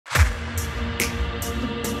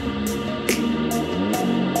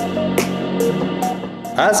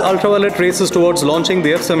As Ultraviolet races towards launching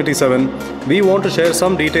the F77, we want to share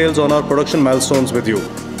some details on our production milestones with you.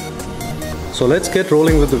 So let's get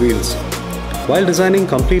rolling with the wheels. While designing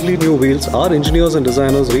completely new wheels, our engineers and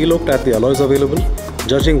designers relooked at the alloys available,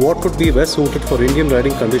 judging what could be best suited for Indian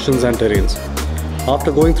riding conditions and terrains.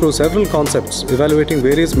 After going through several concepts, evaluating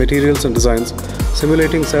various materials and designs,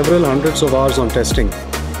 simulating several hundreds of hours on testing,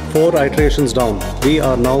 4 iterations down, we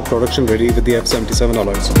are now production ready with the F77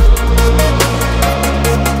 alloys.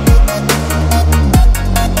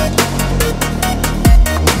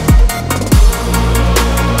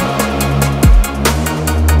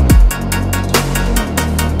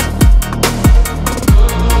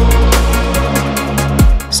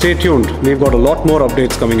 Stay tuned, we've got a lot more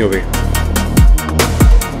updates coming your way.